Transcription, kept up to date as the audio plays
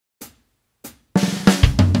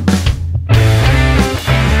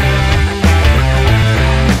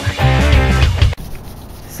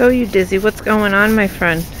So you dizzy? What's going on, my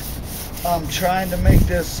friend? I'm trying to make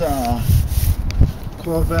this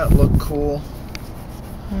Corvette look cool.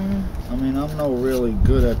 I mean, I'm no really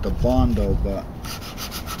good at the Bondo, but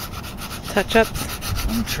Touch-ups?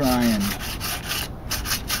 I'm trying.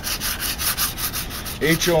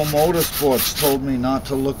 H.O. Motorsports told me not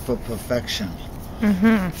to look for perfection.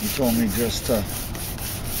 He told me just to,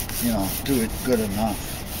 you know, do it good enough.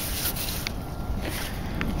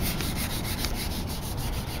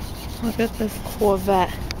 Look at this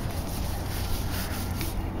Corvette.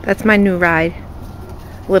 That's my new ride.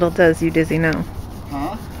 Little does you dizzy know.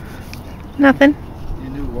 Huh? Nothing. You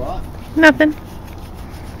knew what? Nothing.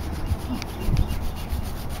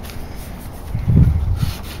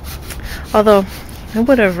 Although, I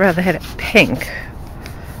would have rather had it pink.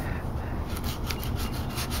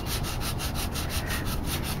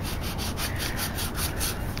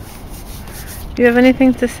 Do you have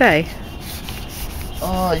anything to say?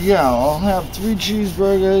 Yeah, I'll have 3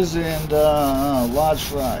 cheeseburgers and large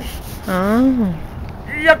fry. Oh.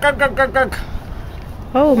 Yuck, yuck, yuck, yuck, yuck.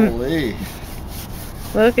 Oh. Holy.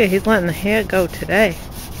 Look at, he's letting the hair go today.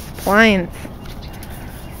 Appliance.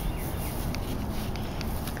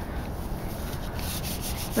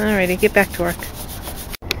 Alrighty, get back to work.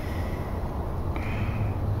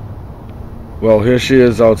 Well, here she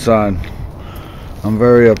is outside. I'm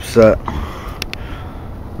very upset.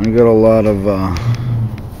 I got a lot of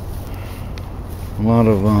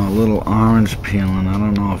little orange peeling. I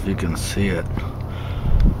don't know if you can see it,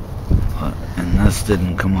 and this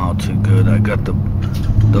didn't come out too good. I got the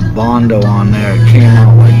Bondo on there. It came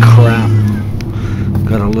out like crap.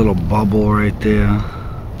 Got a little bubble right there.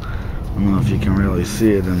 I don't know if you can really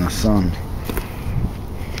see it in the sun,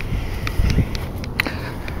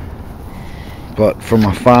 but from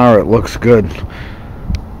afar it looks good.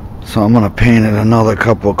 So I'm gonna paint it another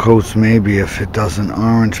couple coats, maybe, if it doesn't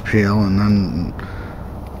orange peel, and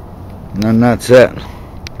then that's it.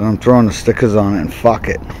 Then I'm throwing the stickers on it and fuck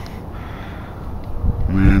it.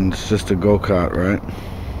 Man, it's just a go-kart, right?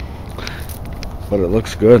 But it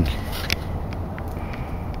looks good.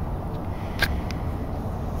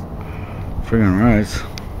 Friggin' right.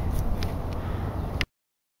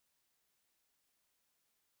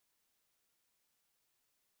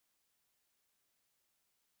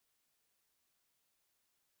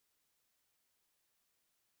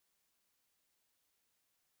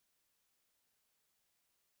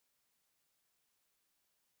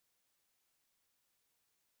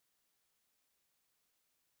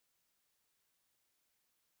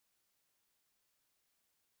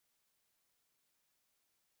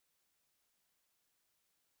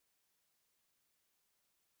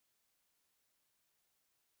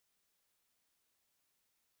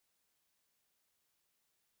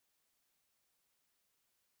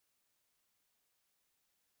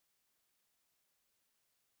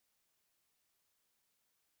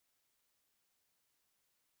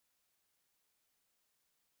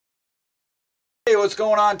 Hey, what's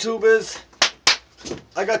going on, tubers?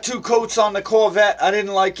 I got 2 coats on the Corvette. I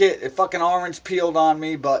didn't like it. It fucking orange peeled on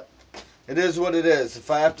me, but it is what it is.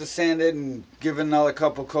 If I have to sand it and give it another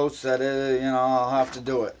couple coats, that is, you know, I'll have to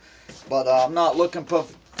do it. But I'm not looking for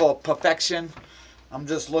perfection. I'm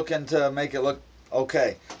just looking to make it look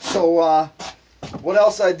okay. So what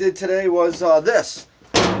else I did today was this.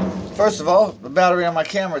 First of all, the battery on my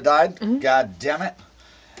camera died. God damn it.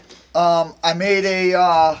 I made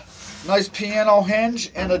a nice piano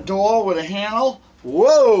hinge and a door with a handle.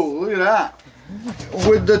 Whoa, look at that.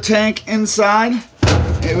 With the tank inside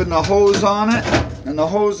and with the hose on it. And the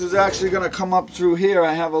hose is actually going to come up through here.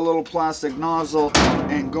 I have a little plastic nozzle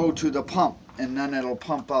and go to the pump. And then it'll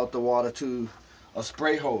pump out the water to a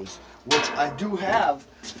spray hose, which I do have.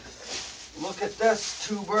 Look at this,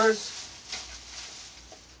 tubers.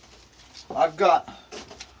 I've got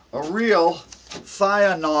a real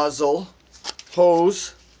fire nozzle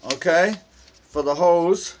hose, okay, for the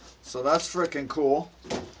hose. So that's freaking cool.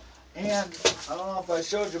 And I don't know if I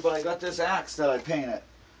showed you, but I got this axe that I painted.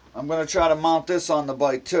 I'm going to try to mount this on the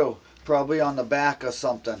bike too. Probably on the back or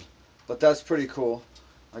something. But that's pretty cool.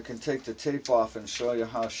 I can take the tape off and show you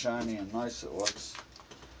how shiny and nice it looks.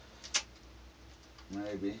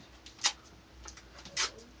 Maybe.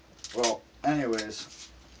 Well, anyways,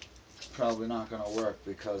 it's probably not going to work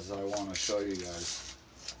because I want to show you guys.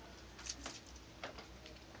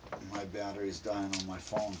 My battery's dying on my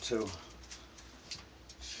phone too.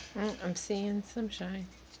 I'm seeing sunshine.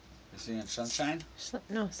 You seeing sunshine?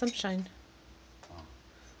 No, sunshine. Oh.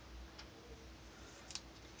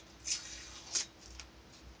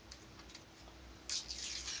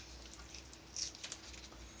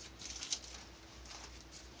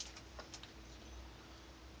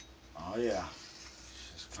 Oh yeah,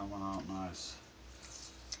 she's coming out nice.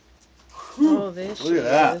 Oh, there she Look at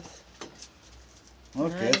that. is.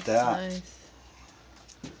 Look Nice, at that. nice.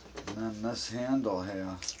 And then this handle here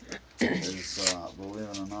is, believe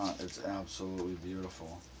it or not, it's absolutely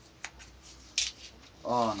beautiful.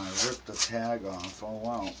 Oh, and I ripped the tag off. Oh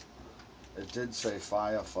wow. It did say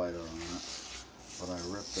firefighter on it, but I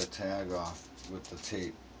ripped the tag off with the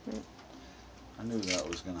tape. I knew that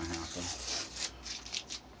was going to happen.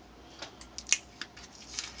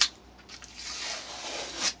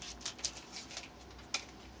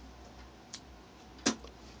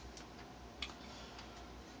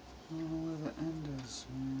 I don't know where the end is,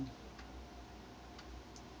 man.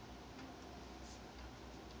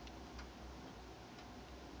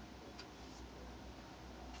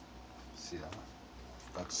 See that?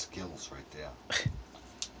 That's skills right there.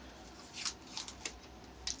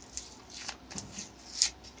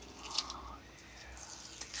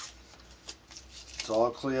 It's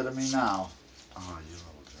all clear to me now. Oh, you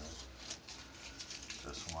little jerk.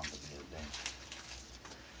 Just wanted to be a dink.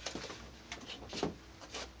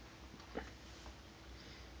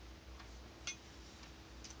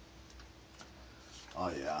 Oh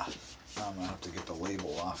yeah. Now I'm gonna have to get the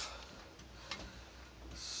label off.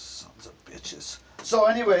 Sons of bitches. So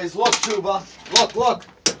anyways, look, Tuba. Look, look.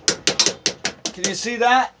 Can you see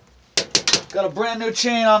that? Got a brand new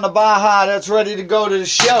chain on the Baja that's ready to go to the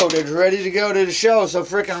show. It's ready to go to the show. So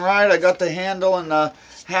freaking right, I got the handle and the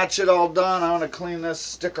hatchet all done. I want to clean this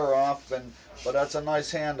sticker off, but that's a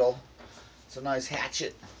nice handle. It's a nice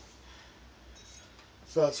hatchet.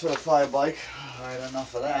 So that's for the fire bike. Alright,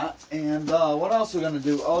 enough of that. And what else are we going to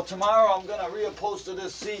do? Oh, tomorrow I'm going to reupholster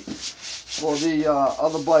this seat for the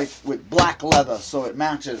other bike with black leather so it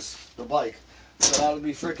matches the bike. So that'll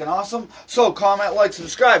be freaking awesome. So comment, like,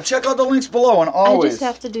 subscribe. Check out the links below, and always. I just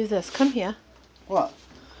have to do this. Come here. What?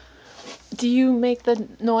 Do you make the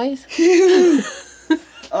noise? Yeah.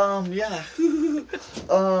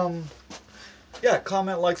 Yeah,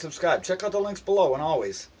 comment, like, subscribe. Check out the links below, and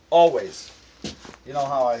always. Always. You know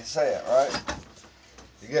how I say it, right?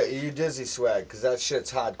 You get your dizzy swag, because that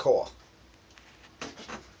shit's hardcore.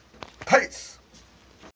 Peace!